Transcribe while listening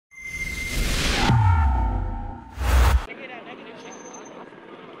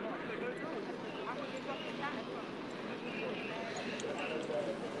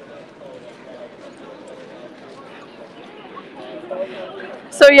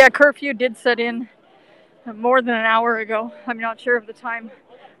So yeah, curfew did set in more than an hour ago. I'm not sure of the time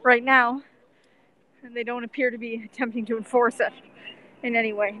right now, and they don't appear to be attempting to enforce it in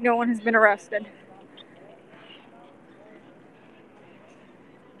any way. No one has been arrested.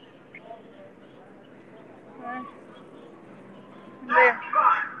 There.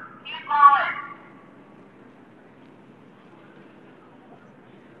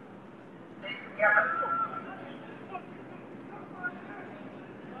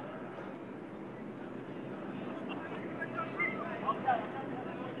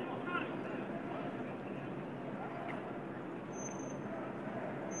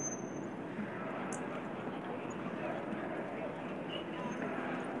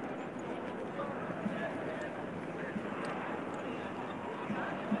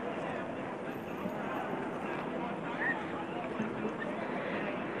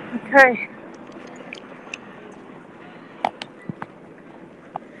 Okay.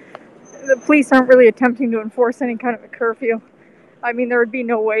 The police aren't really attempting to enforce any kind of a curfew. I mean, there would be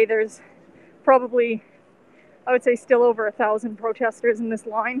no way. There's probably, I would say, still over 1,000 protesters in this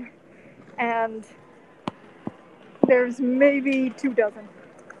line, and there's maybe two dozen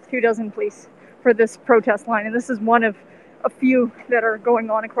police for this protest line, and this is one of a few that are going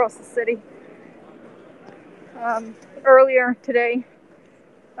on across the city. Earlier today,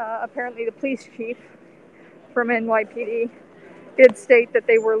 apparently the police chief from NYPD did state that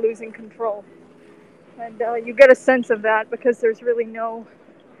they were losing control, and you get a sense of that because there's really no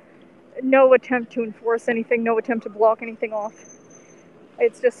attempt to enforce anything, no attempt to block anything off.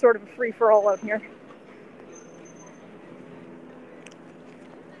 It's just sort of a free-for-all out here.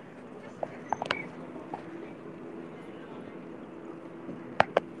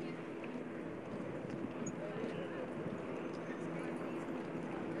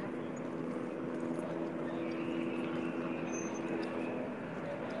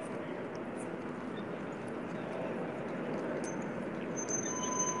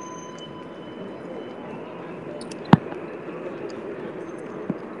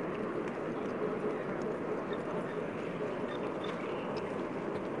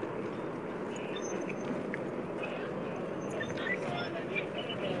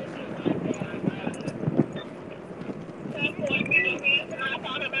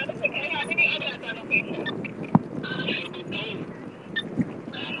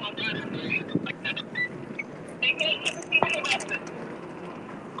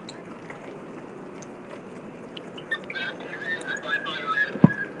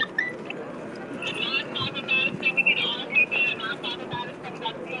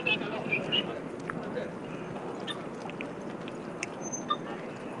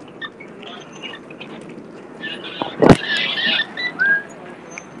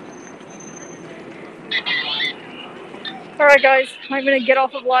 Alright guys, I'm going to get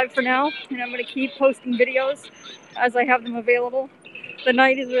off of live for now, and I'm going to keep posting videos as I have them available. The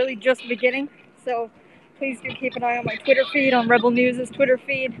night is really just beginning, so please do keep an eye on my Twitter feed, on Rebel News' Twitter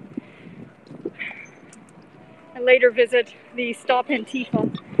feed, and later visit the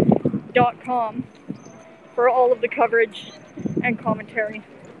stopantifa.com for all of the coverage and commentary.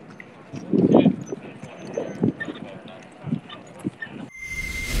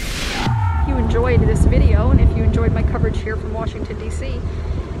 If you enjoyed this video, and if you enjoyed my coverage here from Washington, D.C.,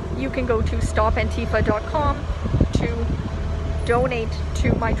 you can go to stopantifa.com to donate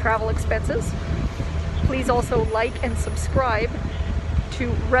to my travel expenses. Please also like and subscribe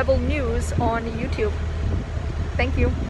to Rebel News on YouTube. Thank you.